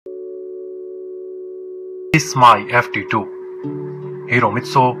Kis-My-Ft2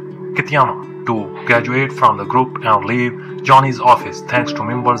 Hiromitsu Kitayama to graduate from the group and leave Johnny's office thanks to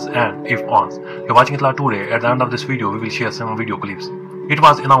members and if-ons. You're watching it live today. At the end of this video, we will share some video clips. It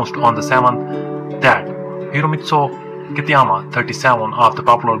was announced on the 7th that Hiromitsu Kitayama, 37, of the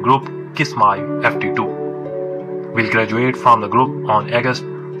popular group Kis-My-Ft2 will graduate from the group on August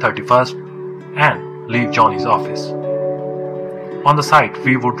 31st and leave Johnny's office. On the site,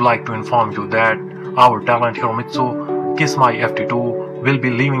 we would like to inform you that our talent Hiromitsu Kis-My-Ft2 will be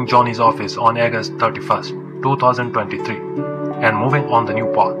leaving Johnny's office on August 31st, 2023 and moving on the new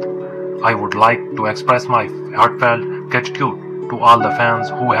path. I would like to express my heartfelt gratitude to all the fans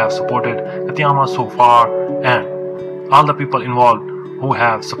who have supported Kitayama so far and all the people involved who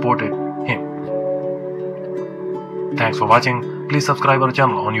have supported him. Thanks for watching. Please subscribe our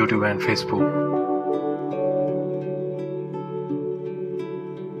channel on YouTube and Facebook.